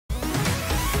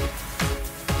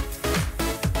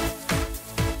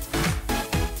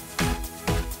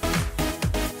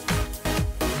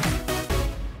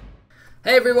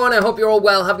Hey everyone, I hope you're all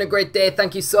well, having a great day.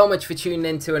 Thank you so much for tuning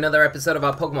in to another episode of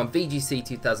our Pokemon VGC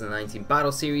 2019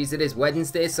 Battle Series. It is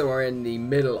Wednesday, so we're in the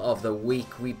middle of the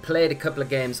week. We played a couple of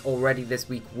games already this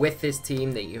week with this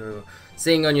team that you're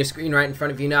seeing on your screen right in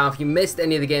front of you now. If you missed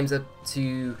any of the games up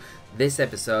to this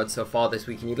episode so far this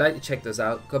week and you'd like to check those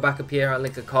out, go back up here, I'll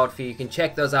link a card for you. You can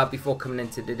check those out before coming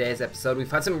into today's episode.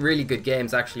 We've had some really good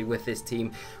games actually with this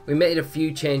team. We made a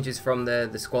few changes from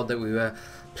the squad that we were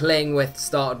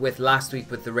started with last week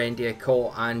with the Reindeer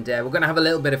Corps, and we're going to have a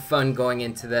little bit of fun going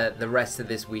into the rest of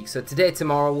this week. So today,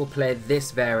 tomorrow, we'll play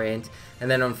this variant,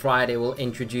 and then on Friday we'll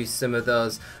introduce some of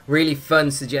those really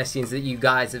fun suggestions that you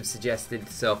guys have suggested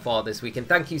so far this week. And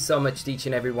thank you so much to each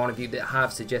and every one of you that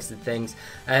have suggested things.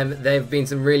 There have been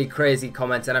some really crazy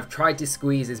comments, and I've tried to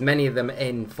squeeze as many of them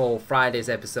in for Friday's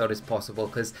episode as possible,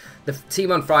 because the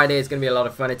team on Friday is going to be a lot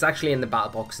of fun. It's actually in the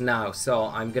battle box now, so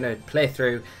I'm going to play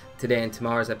through today and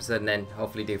tomorrow's episode, and then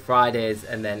hopefully do Fridays,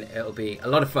 and then it'll be a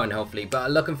lot of fun hopefully. But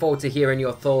I'm looking forward to hearing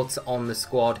your thoughts on the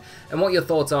squad and what your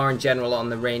thoughts are in general on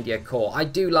the Reindeer Corps. I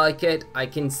do like it. I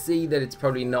can see that it's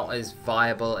probably not as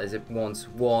viable as it once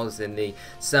was in the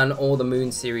Sun or the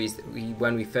Moon series that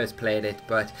when we first played it,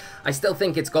 but I still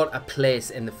think it's got a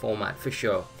place in the format for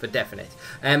sure, for definite.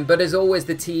 But as always,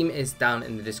 the team is down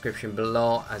in the description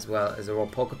below, as well as the raw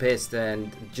Pokepaste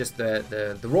and just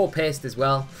the raw paste as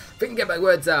well. If I can get my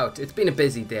words out. It's been a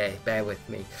busy day, bear with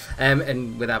me.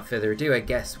 And without further ado, I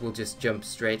guess we'll just jump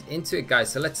straight into it, guys.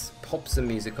 So let's pop some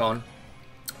music on.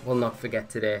 We'll not forget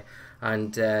today.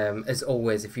 And as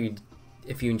always, if you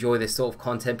enjoy this sort of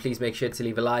content, please make sure to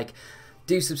leave a like.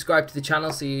 Do subscribe to the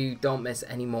channel so you don't miss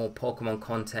any more Pokemon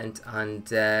content, and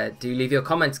do leave your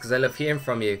comments because I love hearing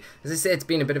from you. As I say, it's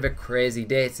been a bit of a crazy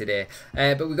day today,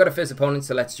 but we've got a first opponent,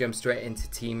 so let's jump straight into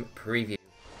team preview.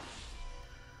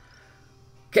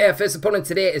 Okay, our first opponent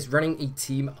today is running a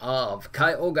team of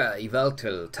Kyogre,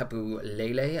 Yveltal, Tapu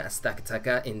Lele,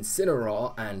 Stakataka,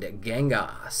 Incineroar, and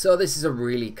Gengar. So this is a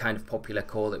really kind of popular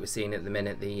call that we're seeing at the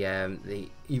minute, the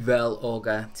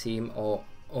Yveltal team, or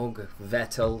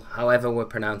Yveltal, however we're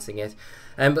pronouncing it.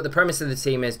 But the premise of the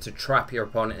team is to trap your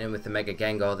opponent in with the Mega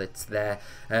Gengar that's there.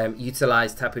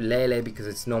 Utilise Tapu Lele because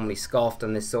it's normally scoffed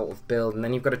on this sort of build, and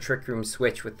then you've got a Trick Room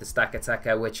switch with the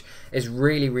Stakataka, which is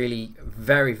really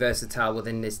very versatile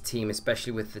within this team,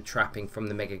 especially with the trapping from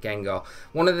the Mega Gengar.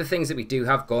 One of the things that we do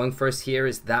have going for us here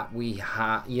is that we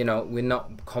have, you know, we're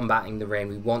not combating the rain.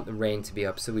 We want the rain to be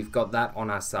up, so we've got that on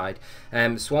our side.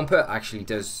 Swampert actually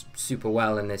does super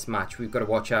well in this match. We've got to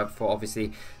watch out for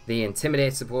obviously the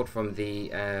Intimidate support from the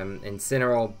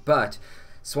Incineroar, but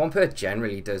Swampert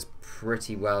generally does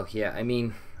pretty well here. I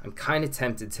mean, I'm kind of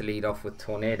tempted to lead off with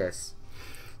Tornadus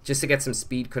just to get some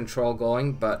speed control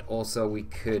going, but also we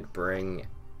could bring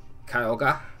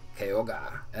Kyogre.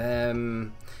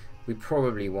 We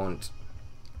probably want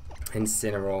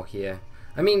Incineroar here.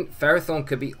 I mean, Ferrothorn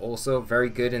could be also very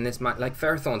good in this match. Like,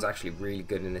 Ferrothorn's actually really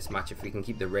good in this match if we can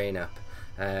keep the rain up.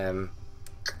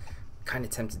 Kind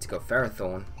of tempted to go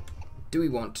Ferrothorn. Do we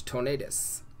want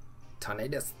Tornadus?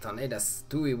 Tornadus.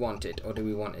 Do we want it, or do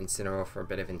we want Incineroar for a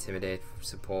bit of Intimidate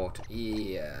support?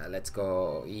 Yeah, let's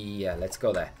go. Yeah, let's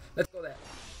go there. Let's go there.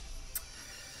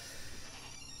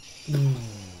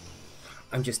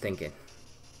 I'm just thinking,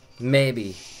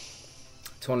 maybe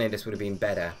Tornadus would have been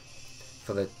better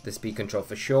for the speed control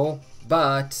for sure,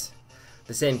 but at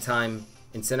the same time,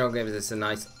 Incineroar gives us a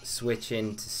nice switch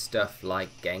into stuff like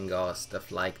Gengar,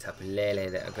 stuff like Tapu Lele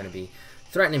that are going to be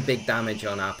threatening big damage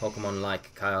on our Pokemon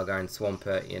like Kyogre and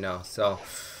Swampert, you know. So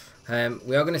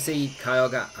we are going to see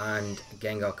Kyogre and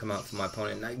Gengar come out for my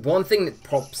opponent. Now, one thing that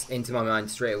pops into my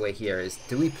mind straight away here is,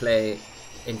 do we play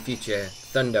in future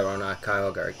Thunder on our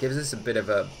Kyogre? It gives us a bit of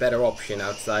a better option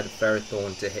outside of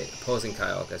Ferrothorn to hit opposing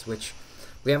Kyogres, which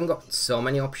we haven't got so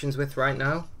many options with right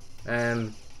now.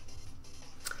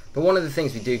 But one of the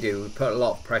things we do, we put a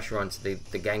lot of pressure onto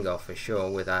the Gengar for sure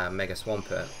with our Mega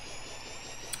Swampert.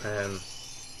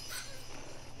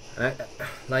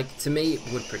 Like, to me, it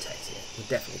would protect it. Would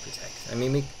definitely protect. I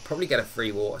mean, we probably get a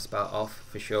free water spout off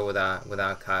for sure with our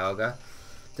Kyogre.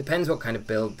 Depends what kind of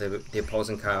build the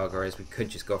opposing Kyogre is. We could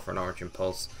just go for an Origin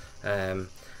Pulse. I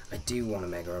do want a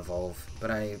Mega Evolve, but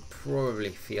I probably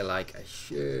feel like I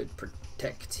should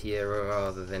protect here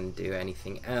rather than do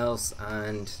anything else.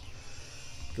 And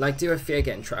like, do I fear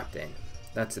getting trapped in?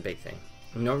 That's a big thing.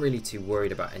 I'm not really too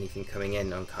worried about anything coming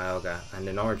in on Kyogre, and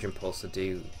an Origin Pulse will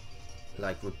do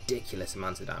like ridiculous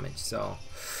amounts of damage. So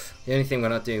the only thing we're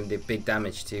not doing the big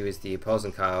damage to is the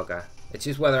opposing Kyogre. It's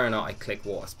just whether or not I click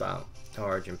Water Spout or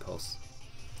Origin Pulse.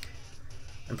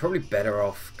 I'm probably better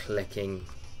off clicking.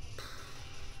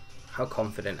 How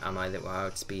confident am I that we're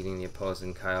outspeeding the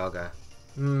opposing Kyogre?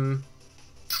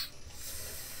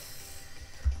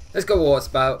 Let's go Water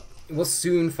Spout. We'll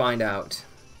soon find out.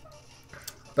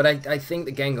 But I think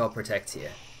the Gengar protects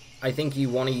here. I think you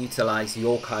want to utilize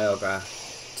your Kyogre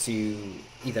to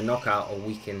either knock out or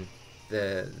weaken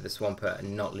the Swampert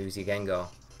and not lose your Gengar.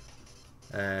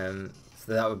 So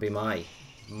that would be my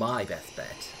best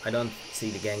bet. I don't see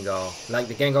the Gengar, like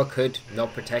the Gengar could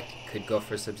not protect, could go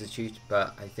for a substitute,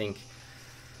 but I think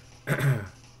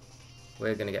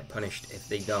we're going to get punished if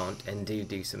they don't and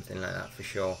do something like that for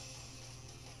sure.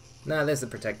 Now there's the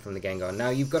protect from the Gengar.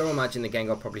 Now you've got to imagine the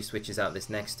Gengar probably switches out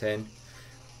this next turn.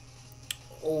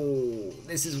 Oh,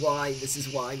 this is why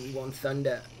we want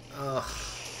Thunder. Ugh.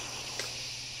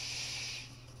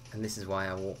 And this is why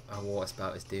our Water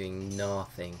Spout is doing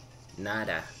nothing.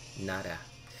 Nada.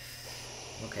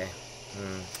 Okay.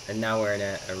 And now we're in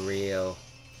a real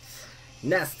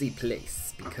nasty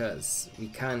place because we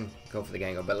can go for the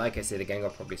Gengar, but like I said, the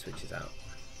Gengar probably switches out.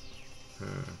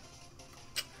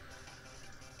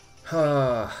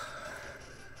 I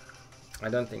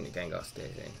don't think the Gengar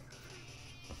stays in.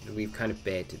 We've kind of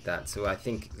baited that, so I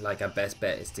think like our best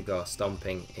bet is to go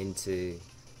stomping into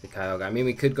the Kyogre. I mean,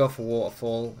 we could go for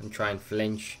Waterfall and try and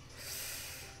flinch,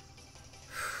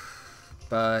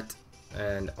 but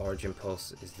and Origin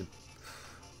Pulse is the,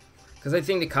 because I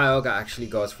think the Kyogre actually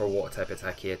goes for a Water type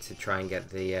attack here to try and get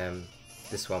the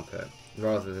Swampert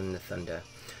rather than the Thunder.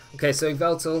 Okay, so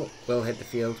Yveltal will hit the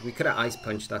field. We could have Ice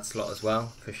Punched that slot as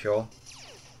well, for sure.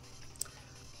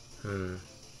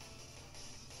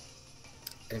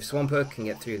 If Swampert can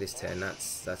get through this turn,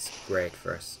 that's great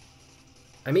for us.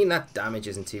 I mean, that damage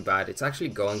isn't too bad. It's actually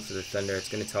going for the Thunder. It's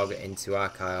going to target into our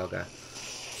Kyogre,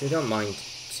 which I don't mind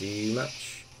too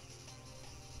much.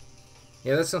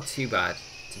 Yeah, that's not too bad,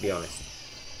 to be honest.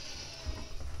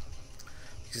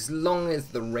 As long as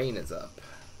the rain is up.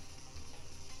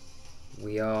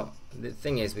 We are, the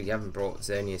thing is, we haven't brought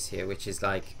Xerneas here, which is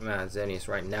like, man, Xerneas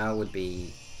right now would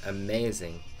be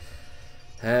amazing.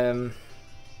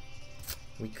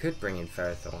 We could bring in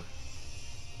Ferrothorn,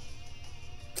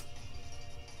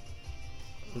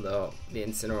 although the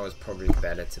Incineroar is probably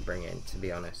better to bring in, to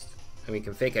be honest. And we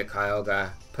can fake a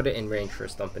Kyogre, put it in range for a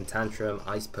Stomp and Tantrum,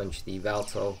 Ice Punch the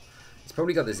Yveltal. It's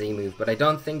probably got the Z move, but I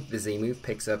don't think the Z move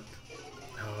picks up.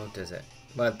 Oh, does it?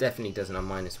 Well, it definitely doesn't on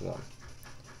 -1.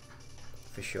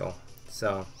 For sure.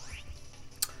 So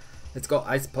let's go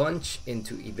Ice Punch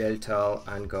into Yveltal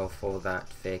and go for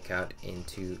that fake out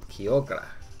into Kyogre.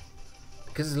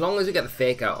 Because as long as we get the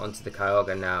fake out onto the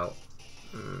Kyogre now,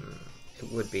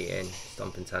 it would be in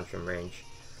Stomp and Tantrum range.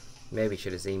 Maybe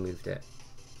should have Z moved it.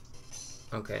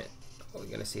 Okay, what are we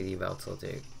going to see the Yveltal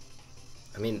do?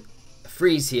 I mean, a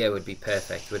freeze here would be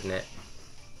perfect, wouldn't it?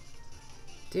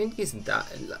 Didn't isn't that?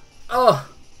 Oh!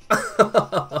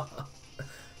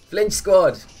 Flinch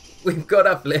squad! We've got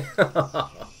a flinch!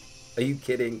 Are you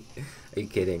kidding? Are you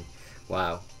kidding?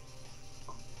 Wow.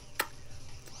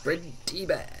 Pretty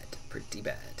bad. Pretty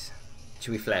bad.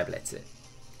 Should we Flare Blitz it?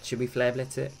 Should we Flare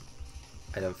Blitz it?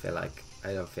 I don't feel like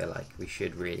we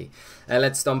should really.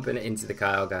 Let's stomp it into the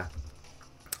Kyogre.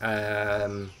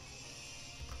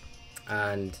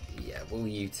 And yeah, we'll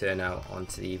U-turn out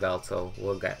onto the Yveltal.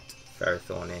 We'll get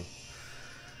Ferrothorn in.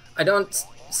 I don't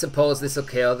suppose this will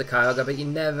kill the Kyogre, but you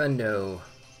never know.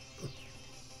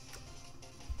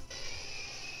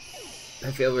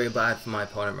 I feel really bad for my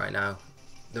opponent right now.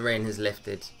 The rain has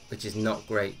lifted, which is not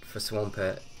great for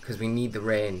Swampert, because we need the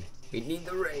rain. We need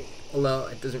the rain. Although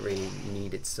it doesn't really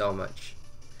need it so much,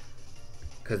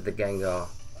 because the Gengar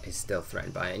is still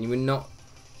threatened by it, and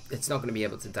it's not going to be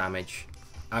able to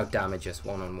out-damage us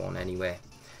one-on-one anyway.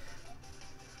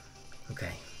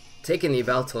 Okay, taking the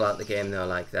Yveltal out of the game though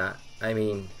like that, I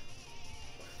mean,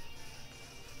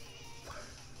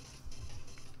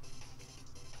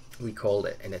 we called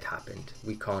it and it happened.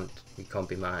 We can't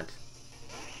be mad.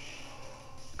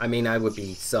 I mean, I would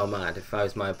be so mad if I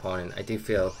was my opponent. I do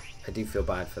feel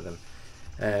bad for them.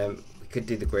 We could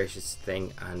do the gracious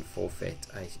thing and forfeit.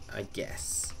 I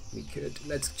guess we could.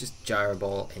 Let's just Gyro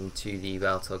Ball into the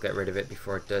Yveltal, get rid of it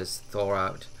before it does thaw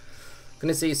out.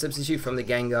 Gonna see a substitute from the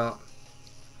Gengar.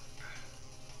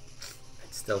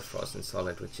 It's still Frozen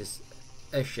Solid, which is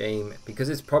a shame because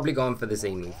it's probably going for the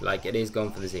Z move. Like, it is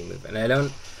going for the Z move, and I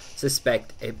don't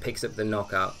suspect it picks up the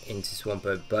knockout into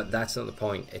Swampert, but that's not the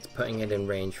point. It's putting it in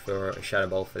range for a Shadow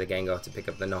Ball for the Gengar to pick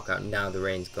up the knockout. Now the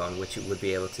rain's gone, which it would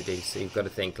be able to do. So you've got to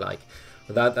think, like,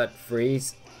 without that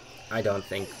freeze, I don't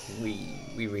think we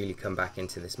really come back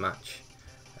into this match.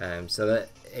 So that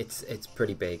it's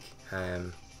pretty big,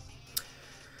 and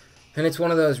it's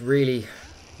one of those really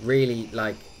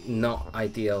like not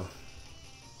ideal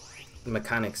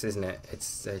mechanics, isn't it? It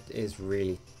is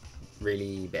really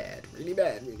really bad, really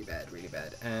bad, really bad, really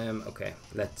bad. Okay,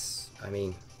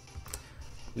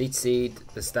 Leech Seed,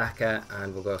 the Stacker,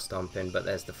 and we'll go Stomping, but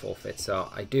there's the forfeit. So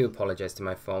I do apologise to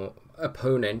my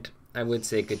opponent. I would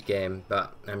say good game,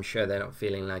 but I'm sure they're not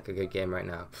feeling like a good game right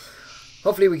now.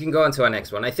 Hopefully we can go on to our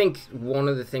next one. I think one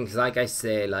of the things, like I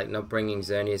say, like not bringing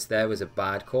Xerneas there was a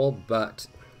bad call, but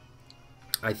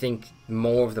I think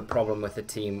more of the problem with the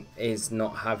team is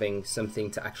not having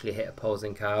something to actually hit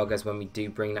opposing Kyogres when we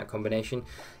do bring that combination.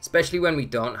 Especially when we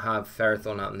don't have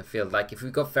Ferrothorn out in the field. Like if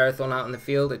we've got Ferrothorn out in the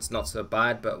field, it's not so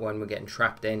bad, but when we're getting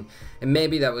trapped in, and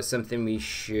maybe that was something we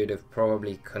should have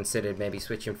probably considered, maybe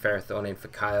switching Ferrothorn in for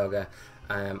Kyogre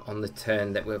on the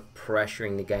turn that we're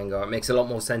pressuring the Gengar. It makes a lot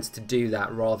more sense to do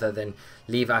that rather than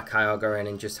leave our Kyogre in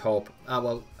and just hope,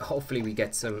 well, hopefully we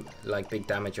get some like big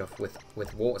damage off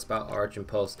with Water Spout, Origin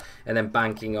Pulse, and then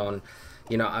banking on,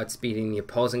 you know, outspeeding the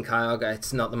opposing Kyogre.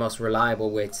 It's not the most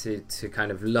reliable way to kind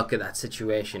of look at that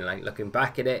situation. Like looking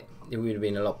back at it, it would have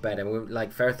been a lot better.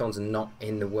 Like Ferrothorn's not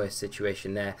in the worst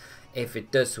situation there. If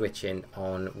it does switch in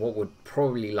on what would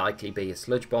probably likely be a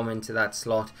Sludge Bomb into that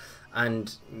slot,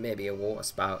 and maybe a Water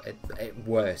Spout at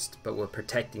worst, but we're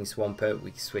protecting Swampert.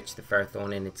 We switch the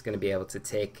Ferrothorn in, it's going to be able to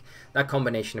take that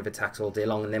combination of attacks all day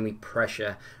long, and then we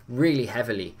pressure really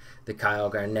heavily the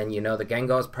Kyogre, and then, you know, the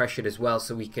Gengar's pressured as well,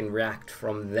 so we can react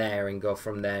from there and go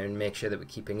from there and make sure that we're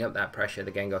keeping up that pressure.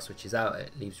 The Gengar switches out,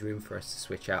 it leaves room for us to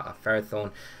switch out our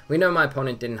Ferrothorn. We know my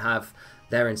opponent didn't have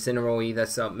their Incineroar either,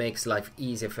 so it makes life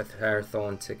easier for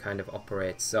Ferrothorn to kind of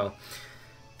operate. So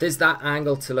there's that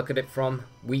angle to look at it from.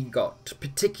 We got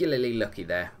particularly lucky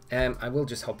there. I will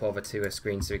just hop over to a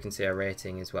screen so we can see our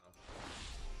rating as well.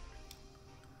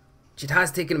 It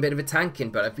has taken a bit of a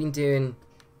tanking, but I've been doing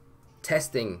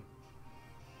testing.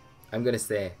 I'm gonna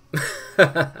say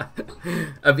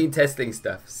I've been testing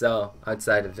stuff. So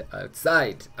outside,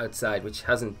 which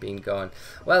hasn't been going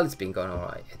well. It's been going all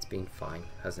right. It's been fine,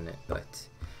 hasn't it? But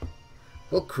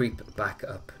we'll creep back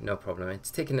up, no problem.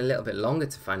 It's taking a little bit longer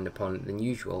to find an opponent than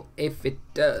usual. If it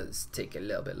does take a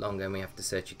little bit longer and we have to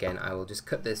search again, I will just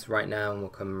cut this right now and we'll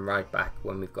come right back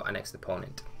when we've got our next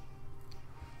opponent.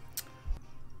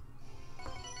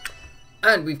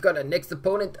 And we've got our next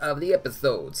opponent of the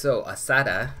episode. So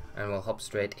Asada, and we'll hop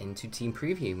straight into team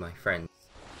preview, my friends.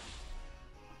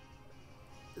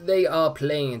 They are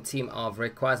playing a team of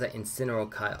Rayquaza,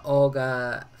 Incineroar,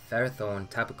 Kyogre, Ferrothorn,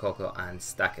 Tapu Koko, and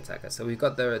Stakataka. So we've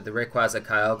got the Rayquaza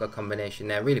Kyogre combination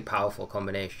there, really powerful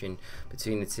combination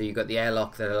between the two. You've got the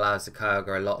airlock that allows the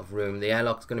Kyogre a lot of room. The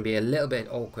airlock's going to be a little bit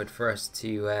awkward for us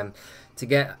to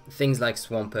get things like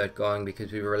Swampert going,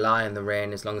 because we rely on the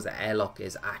rain. As long as the airlock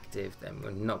is active, then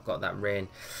we've not got that rain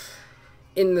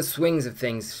in the swings of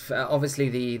things. Obviously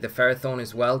the Ferrothorn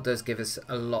as well does give us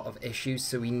a lot of issues,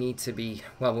 so we need to be,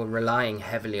 well, we're relying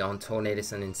heavily on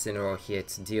Tornadus and Incineroar here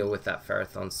to deal with that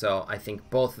Ferrothorn, so I think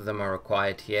both of them are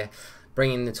required here.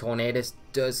 Bringing the Tornadus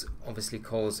does obviously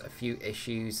cause a few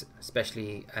issues,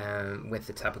 especially with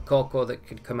the Tapu Koko that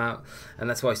could come out, and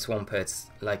that's why Swampert's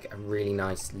like a really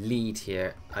nice lead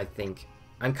here. I think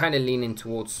I'm kind of leaning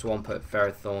towards Swampert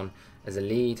Ferrothorn as a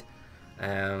lead.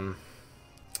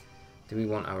 Do we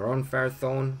want our own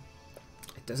Ferrothorn?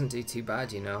 It doesn't do too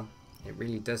bad, you know. It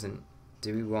really doesn't.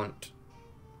 Do we want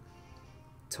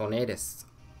Tornadus?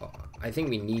 I think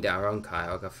we need our own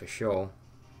Kyogre for sure.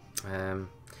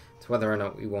 It's whether or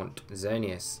not we want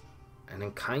Xerneas. And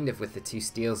then kind of with the two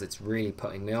steals, it's really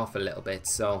putting me off a little bit.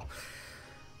 So,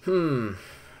 Tornadus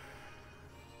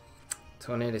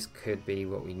could be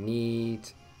what we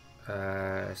need.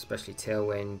 Especially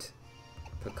Tailwind.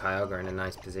 Put Kyogre in a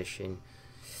nice position.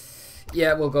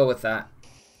 Yeah, we'll go with that.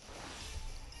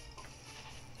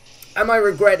 Am I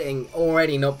regretting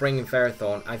already not bringing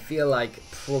Ferrothorn? I feel like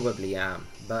probably am,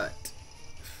 but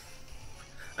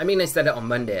I mean, I said it on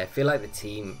Monday. I feel like the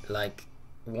team, like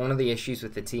one of the issues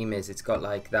with the team is it's got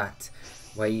like that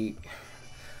where you,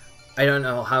 I don't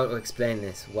know how to explain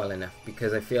this well enough,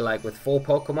 because I feel like with 4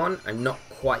 Pokemon, I'm not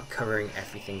quite covering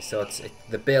everything, so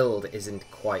the build isn't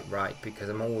quite right, because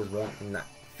I'm always wanting that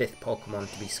 5th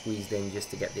Pokemon to be squeezed in just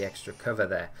to get the extra cover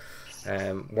there.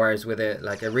 Whereas with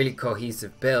a really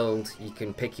cohesive build, you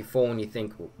can pick your 4 and you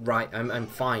think, right, I'm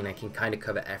fine, I can kind of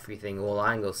cover everything, all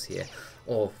angles here.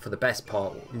 Or for the best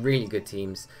part, really good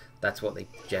teams, that's what they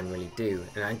generally do.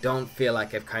 And I don't feel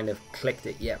like I've kind of clicked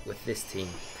it yet with this team.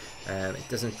 It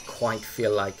doesn't quite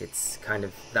feel like it's kind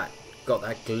of got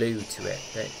that glue to it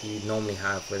that you normally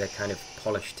have with a kind of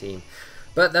polished team.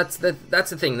 But that's the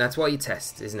thing, that's what you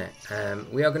test, isn't it?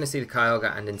 We are going to see the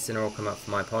Kyogre and Incineroar come up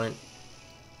for my opponent.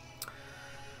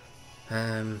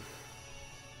 I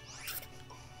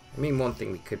mean, one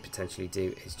thing we could potentially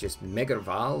do is just Mega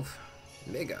Evolve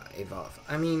Mega Evolve.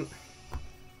 I mean, I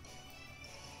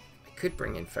could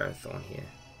bring in Ferrothorn here.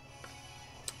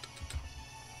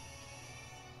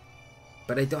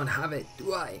 But I don't have it,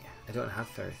 do I? I don't have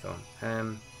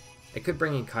Ferrothorn. I could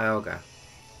bring in Kyogre.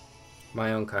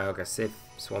 My own Kyogre, save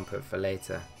Swampert for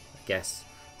later, I guess.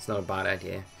 It's not a bad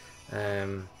idea.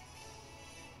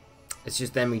 It's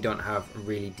just then we don't have a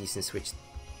really decent switch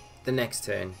the next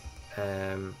turn.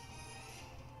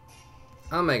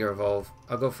 I'll Mega Evolve.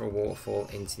 I'll go for a Waterfall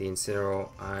into the Incineroar,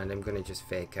 and I'm going to just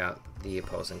fake out the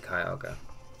opposing Kyogre.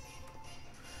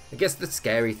 I guess the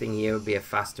scary thing here would be a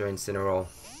faster Incineroar.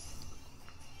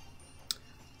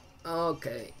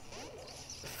 Okay.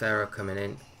 Pharaoh coming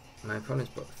in. My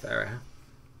opponent's brought Pharaoh.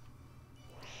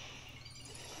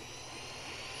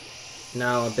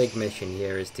 Now a big mission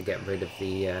here is to get rid of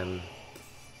the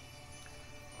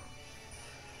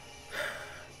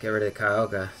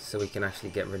Kyogre, so we can actually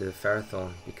get rid of the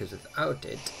Ferrothorn, because without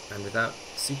it and without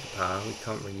superpower we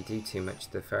can't really do too much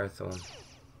to the Ferrothorn.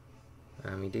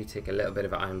 We do take a little bit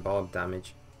of Iron Bulb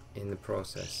damage in the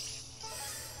process.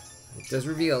 It does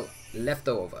reveal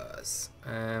leftovers.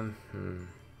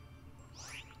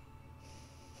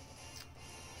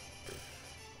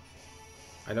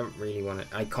 I don't really want to.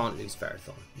 I can't lose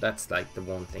Ferrothorn. That's like the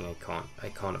one thing I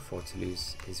can't afford to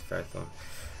lose is Ferrothorn.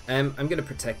 I'm going to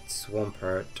protect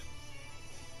Swampert,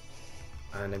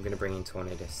 and I'm going to bring in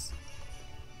Tornadus.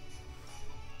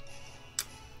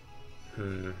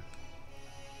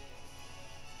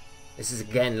 This is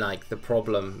again like the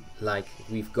problem, like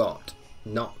we've got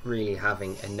not really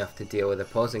having enough to deal with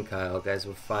opposing Kyogre, as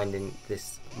we're finding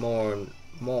this more and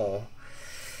more.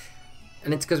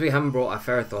 And it's because we haven't brought our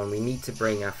Ferrothorn. We need to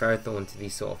bring our Ferrothorn to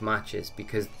these sort of matches,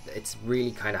 because it's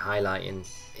really kind of highlighting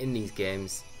in these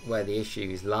games where the issue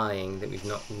is lying, that we've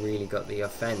not really got the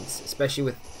offense, especially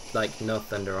with like no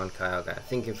Thunder on Kyogre. I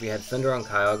think if we had Thunder on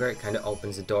Kyogre, it kind of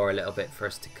opens the door a little bit for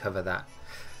us to cover that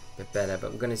a bit better.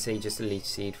 But we're going to see just a Leech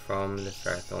Seed from the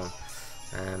Ferrothorn.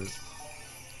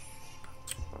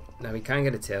 Now we can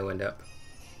get a Tailwind up.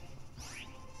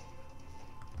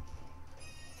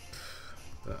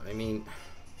 But I mean,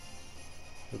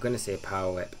 we're going to see a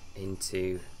Power Whip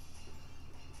into...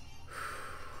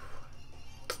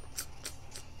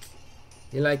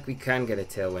 we can get a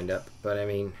Tailwind up, but I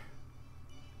mean...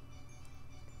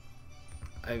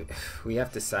 we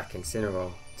have to sack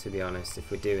Incineroar, to be honest, if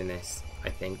we're doing this, I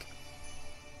think.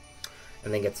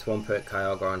 And then get Swampert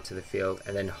Kyogre onto the field,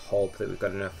 and then hope that we've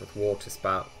got enough with Water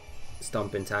Spout,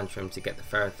 Stomping Tantrum to get the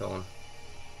Ferrothorn.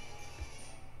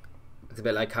 It's a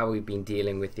bit like how we've been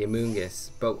dealing with the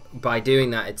Amoonguss, but by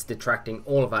doing that it's detracting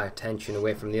all of our attention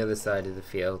away from the other side of the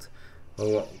field,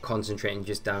 and we're concentrating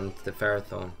just down to the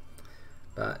Ferrothorn.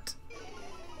 But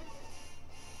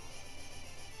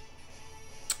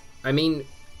I mean,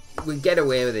 we get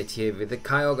away with it here with the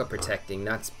Kyogre protecting.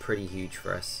 That's pretty huge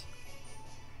for us.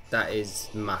 That is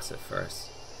massive for us.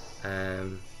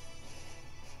 And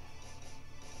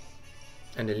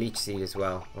a Leech Seed as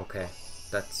well. Okay,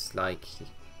 that's like,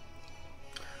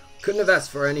 couldn't have asked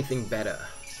for anything better.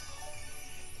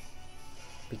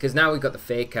 Because now we've got the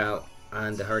Fake Out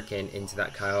and the Hurricane into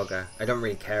that Kyogre. I don't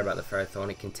really care about the Ferrothorn.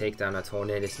 It can take down a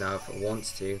Tornadus now if it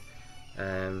wants to.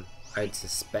 I'd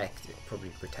suspect it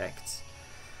probably protects.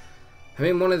 I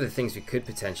mean, one of the things we could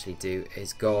potentially do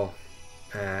is go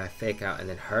Fake Out and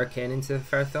then Hurricane into the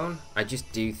Ferrothorn. I just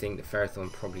do think the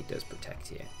Ferrothorn probably does protect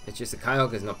here. It's just the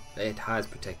Kyogre's not, it has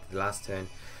protected the last turn.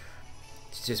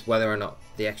 It's just whether or not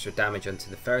the extra damage onto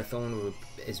the Ferrothorn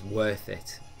is worth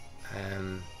it.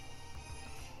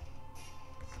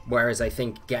 Whereas I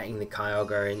think getting the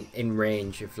Kyogre in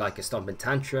range of like a Stomping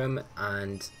Tantrum,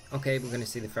 and okay, we're going to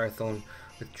see the Ferrothorn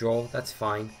withdraw, that's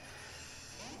fine.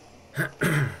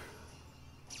 I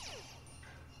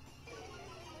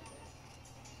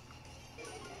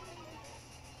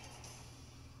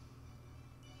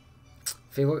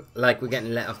feel like we're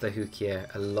getting let off the hook here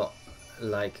a lot,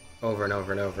 like over and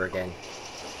over and over again.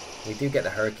 We do get the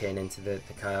Hurricane into the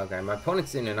Kyogre, and my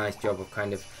opponent's doing a nice job of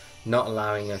kind of not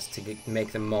allowing us to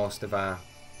make the most of our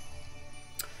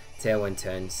Tailwind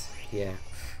turns here.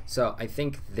 So I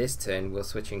think this turn we'll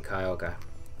switch in Kyogre,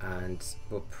 and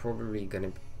we're probably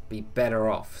going to be better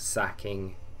off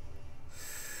sacking.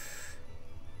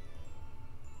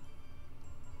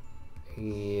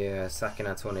 Yeah, sacking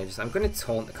our Tornadus. I'm going to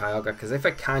taunt the Kyogre, because if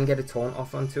I can get a taunt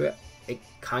off onto it, it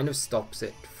kind of stops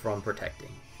it from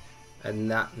protecting.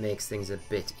 And that makes things a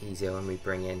bit easier when we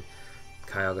bring in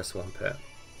Kyogre Swampert.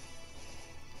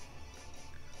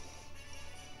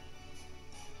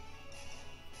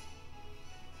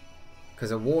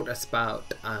 Because a Water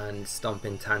Spout and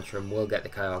Stomping Tantrum will get the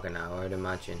Kyogre now, I would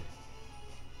imagine.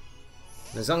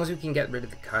 And as long as we can get rid of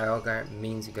the Kyogre, it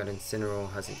means we got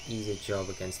Incineroar has an easier job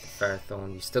against the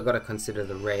Ferrothorn. You still got to consider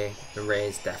the Ray. The Ray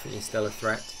is definitely still a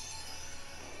threat.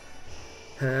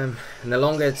 And the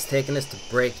longer it's taken us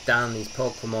to break down these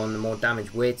Pokemon, the more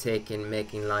damage we're taking,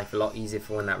 making life a lot easier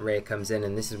for when that Ray comes in.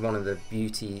 And this is one of the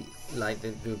beauty, like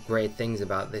the great things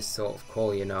about this sort of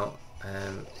call, you know.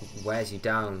 It wears you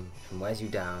down, and wears you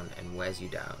down, and wears you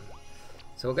down.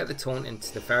 So we'll get the taunt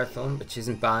into the Ferrothorn, which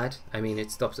isn't bad. I mean, it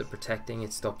stops it protecting,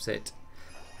 it stops it.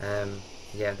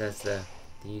 Yeah, there's the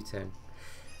U-turn.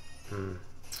 And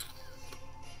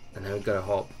then we've got to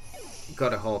hope. Got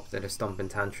to hope that a Stomping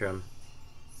Tantrum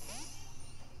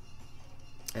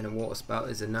and a Water Spout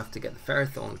is enough to get the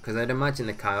Ferrothorn, because I'd imagine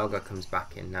the Kyogre comes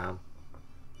back in now.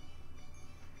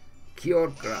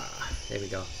 Kyogre, there we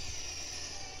go.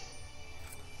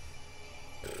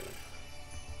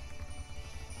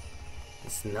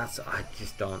 And that's I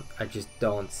just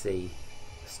don't see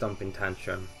a Stomping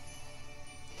Tantrum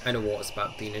and a Water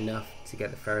Spout being enough to get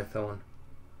the Ferrothorn.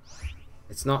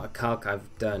 It's not a calc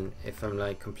I've done, if I'm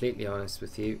like completely honest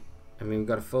with you. I mean, we've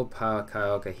got a full power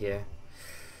Kyogre here.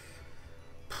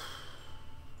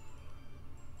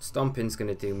 Stomping's going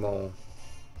to do more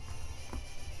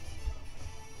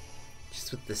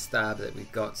just with the stab that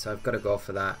we've got, so I've got to go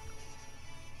for that.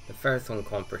 The Ferrothorn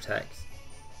can't protect,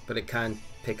 but it can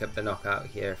pick up the knockout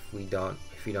here if we don't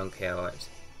KO it.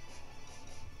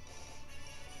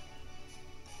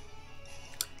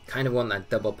 Kind of want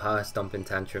that double power Stomping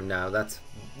Tantrum now.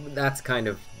 That's kind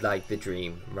of like the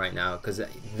dream right now, because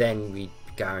then we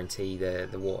guarantee the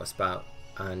Water Spout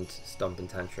and Stomping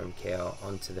Tantrum KO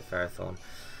onto the Ferrothorn.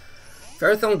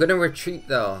 Ferrothorn gonna retreat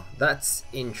though. That's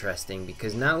interesting,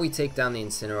 because now we take down the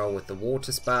Incineroar with the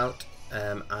Water Spout,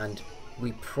 and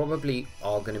we probably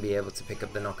are going to be able to pick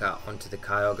up the knockout onto the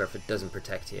Kyogre if it doesn't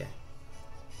protect here.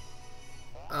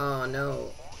 Oh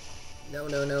no. No,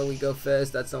 no, no, we go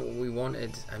first. That's not what we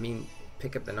wanted. I mean,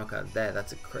 pick up the knockout there.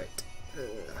 That's a crit.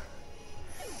 Ugh.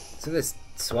 So this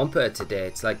Swampert today,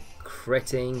 it's like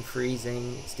critting,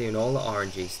 freezing. It's doing all the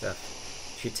RNG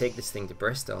stuff. Should take this thing to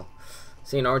Bristol.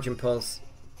 See an Origin Pulse.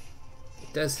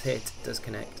 It does hit, does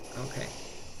connect. Okay.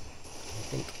 I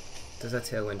think, does that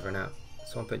Tailwind run out?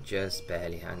 Swampert just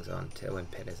barely hangs on.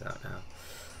 Tailwind Pit is out now.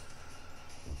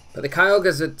 But the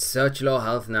Kyogre's at such low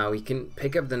health now, we can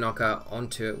pick up the knockout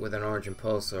onto it with an Origin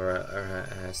Pulse or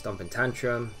a Stomping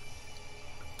Tantrum.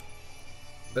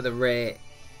 But the Ray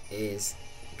is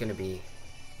going to be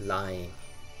lying,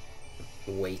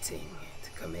 waiting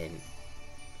to come in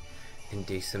and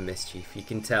do some mischief. You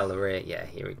can tell the Ray, yeah,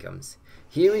 here he comes.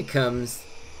 Here he comes,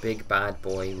 big bad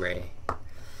boy Ray.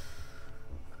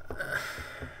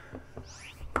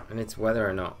 And it's whether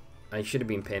or not, I should have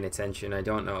been paying attention. I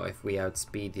don't know if we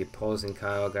outspeed the opposing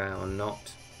Kyogre or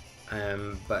not.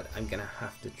 But I'm going to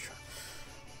have to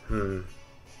try.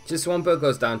 Just Swampert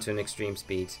goes down to an extreme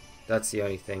speed. That's the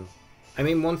only thing. I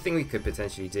mean, one thing we could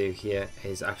potentially do here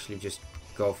is actually just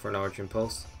go for an Origin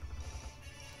Pulse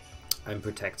and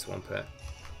protect Swampert.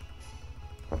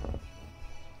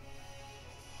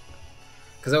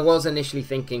 Because I was initially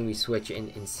thinking we switch in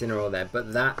Incineroar there,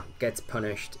 but that gets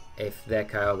punished if their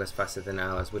Kyogre's faster than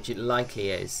ours, which it likely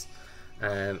is.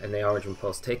 And the Origin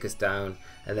Pulse take us down,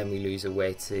 and then we lose a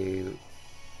way to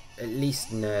at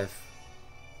least nerf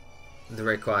the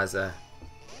Rayquaza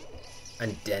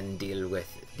and then deal with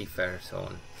the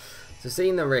Ferrothorn. So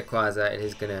seeing the Rayquaza, it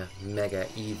is going to Mega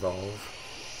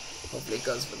Evolve. Hopefully it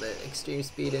goes for the extreme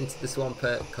speed into the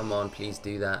Swampert. Come on, please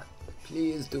do that.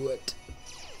 Please do it.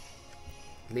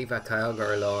 Leave our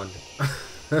Kyogre alone.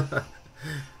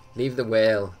 Leave the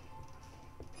whale.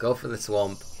 Go for the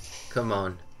swamp. Come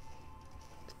on.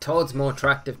 The Toad's more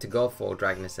attractive to go for,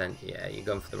 Dragon Ascent. Yeah, you're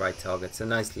going for the right target. So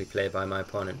nicely played by my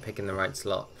opponent, picking the right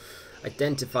slot.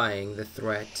 Identifying the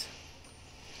threat.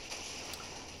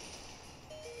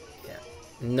 Yeah.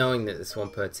 Knowing that the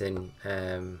Swampert's in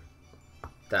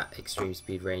that extreme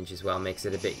speed range as well makes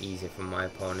it a bit easier for my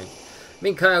opponent. I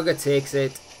mean, Kyogre takes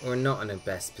it. We're not in the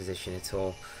best position at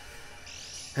all.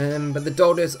 But the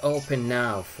door is open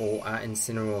now for our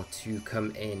Incineroar to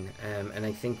come in. And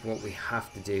I think what we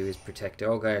have to do is protect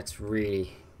Ogre. It's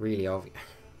really, really obvious.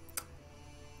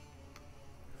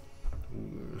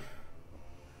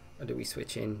 Or do we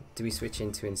switch in? Do we switch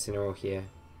into Incineroar here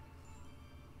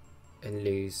and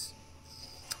lose?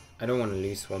 I don't want to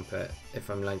lose Swampert. If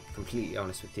I'm like completely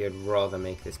honest with you, I'd rather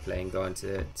make this play and go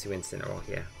into Incineroar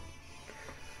here.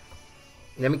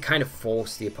 And then we kind of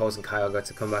force the opposing Kyogre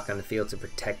to come back on the field to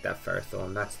protect that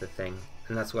Ferrothorn. That's the thing.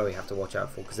 And that's where we have to watch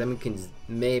out for. Because then we can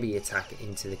maybe attack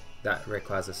into that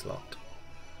Rayquaza slot.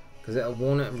 Because it'll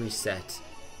want to reset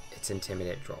its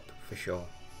Intimidate drop, for sure.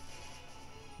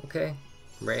 Okay.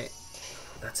 Right.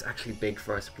 That's actually big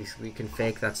for us because we can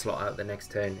fake that slot out the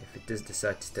next turn if it does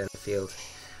decide to stay in the field.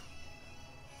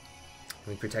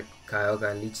 We protect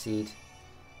Kyogre and Leech Seed.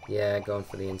 Yeah, going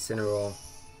for the Incineroar.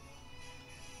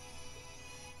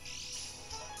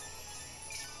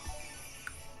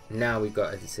 Now we've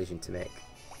got a decision to make.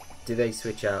 Do they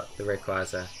switch out the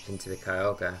Rayquaza into the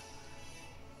Kyogre?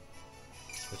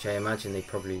 Which I imagine they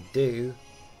probably do.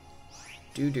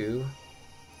 And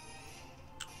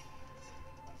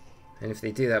if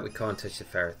they do that, we can't touch the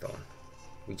Ferrothorn.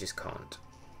 We just can't.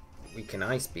 We can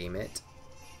Ice Beam it.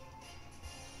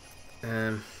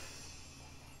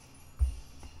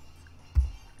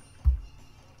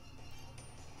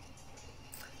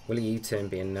 Will a U-turn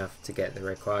be enough to get the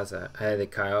Rayquaza, the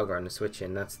Kyogre on the switch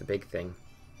in? That's the big thing.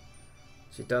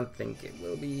 Which I don't think it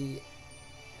will be.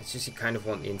 It's just you kind of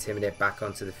want the Intimidate back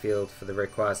onto the field for the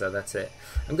Rayquaza, that's it.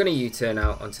 I'm going to U-turn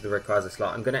out onto the Rayquaza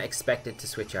slot. I'm going to expect it to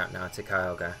switch out now to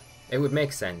Kyogre. It would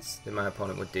make sense that my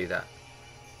opponent would do that.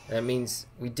 That means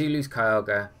we do lose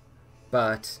Kyogre,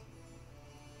 but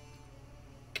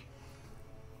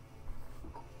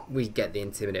we get the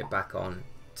Intimidate back on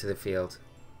to the field.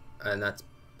 And that's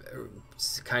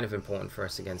kind of important for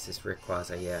us against this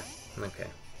Rayquaza, yeah. Okay.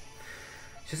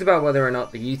 It's just about whether or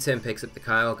not the U-turn picks up the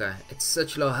Kyogre. It's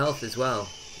such low health as well.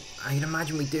 I can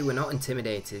imagine we do. We're not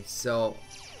intimidated, so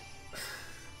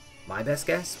my best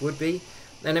guess would be.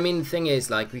 And I mean, the thing is,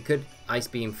 like, we could Ice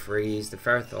Beam freeze the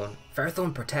Ferrothorn.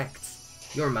 Ferrothorn protects.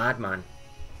 You're a madman.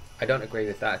 I don't agree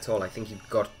with that at all. I think you've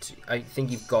got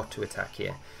to attack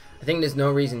here. I think there's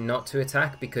no reason not to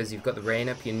attack because you've got the rain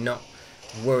up. You're not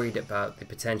worried about the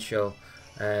potential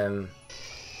Flare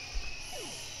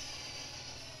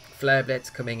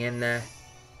Blitz coming in there.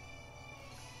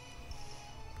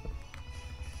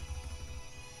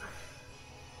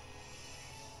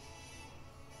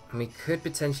 And we could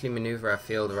potentially maneuver our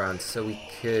field around, so we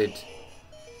could.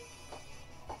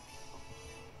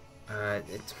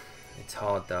 It's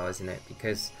hard though, isn't it?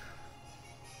 Because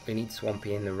we need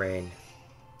Swampy in the rain.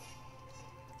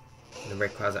 The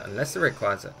Rayquaza, unless the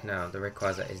Rayquaza, no, the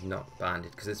Rayquaza is not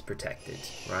banded because it's protected,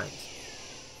 right?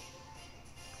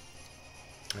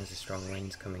 There's a strong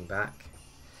rain's coming back.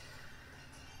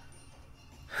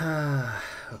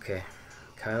 Okay,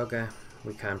 Kyogre,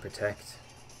 we can protect.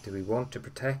 Do we want to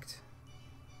protect?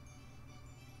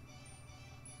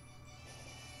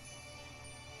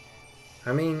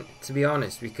 I mean, to be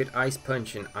honest, we could Ice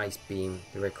Punch and Ice Beam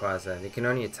the Rayquaza. They can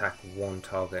only attack one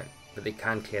target, but they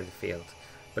can clear the field.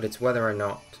 But it's whether or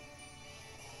not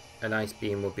an Ice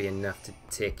Beam will be enough to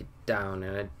take it down,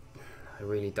 and I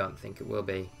really don't think it will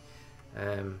be.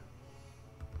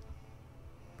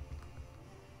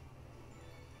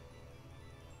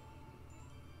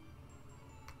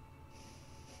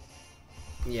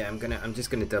 Yeah, I'm just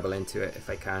gonna double into it if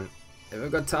I can. If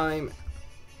I've got time.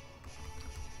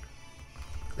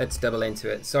 Let's double into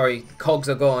it. Sorry, cogs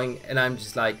are going, and I'm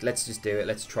just like, let's just do it.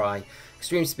 Let's try.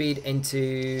 Extreme speed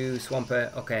into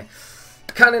Swampert. Okay.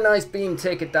 Can an Ice Beam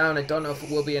take it down? I don't know if it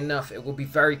will be enough. It will be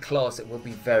very close. It will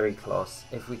be very close.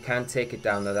 If we can take it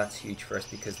down, though, that's huge for us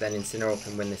because then Incineroar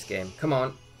can win this game. Come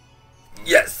on.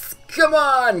 Yes! Come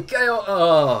on! KO!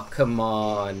 Oh, come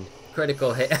on.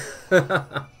 Critical hit.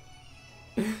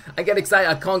 I get excited.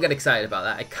 I can't get excited about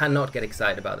that. I cannot get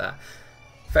excited about that.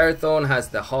 Ferrothorn has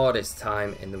the hardest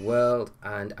time in the world,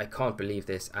 and I can't believe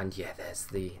this. And yeah,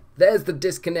 there's the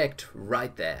disconnect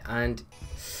right there. And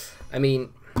I mean,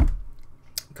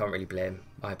 can't really blame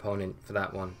my opponent for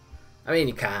that one. I mean,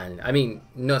 you can. I mean,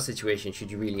 no situation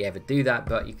should you really ever do that,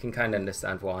 but you can kind of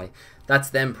understand why. That's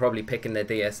them probably picking their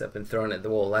DS up and throwing it at the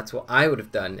wall. That's what I would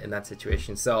have done in that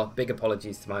situation. So big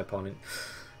apologies to my opponent.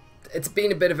 It's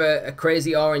been a bit of a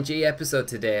crazy RNG episode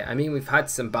today. I mean, we've had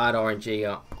some bad RNG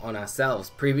on ourselves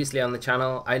previously on the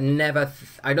channel. I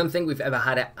don't think we've ever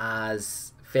had it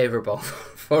as favourable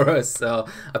for us. So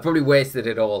I probably wasted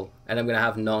it all, and I'm going to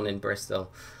have none in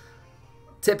Bristol.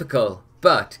 Typical.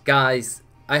 But guys,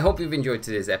 I hope you've enjoyed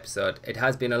today's episode. It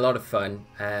has been a lot of fun.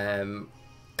 I'll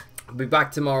be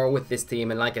back tomorrow with this team,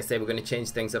 and like I said, we're going to change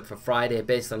things up for Friday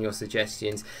based on your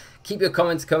suggestions. Keep your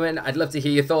comments coming. I'd love to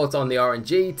hear your thoughts on the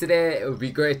RNG today. It would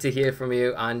be great to hear from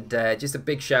you, and just a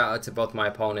big shout out to both my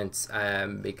opponents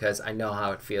because I know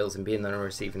how it feels, and being on the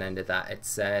receiving end of that,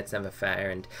 it's never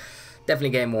fair. And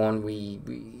definitely game one, we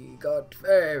got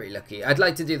very lucky. I'd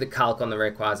like to do the calc on the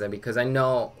Rayquaza because I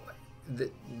know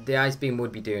the Ice Beam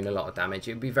would be doing a lot of damage.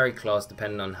 It would be very close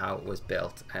depending on how it was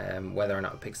built, whether or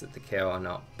not it picks up the KO or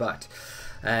not. But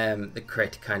the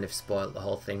crit kind of spoiled the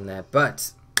whole thing there.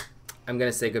 But I'm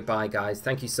going to say goodbye, guys.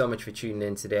 Thank you so much for tuning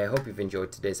in today. I hope you've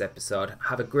enjoyed today's episode.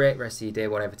 Have a great rest of your day,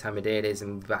 whatever time of day it is,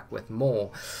 and we'll be back with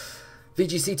more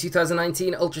VGC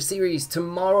 2019 Ultra Series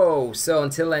tomorrow. So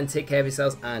until then, take care of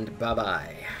yourselves and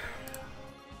bye-bye.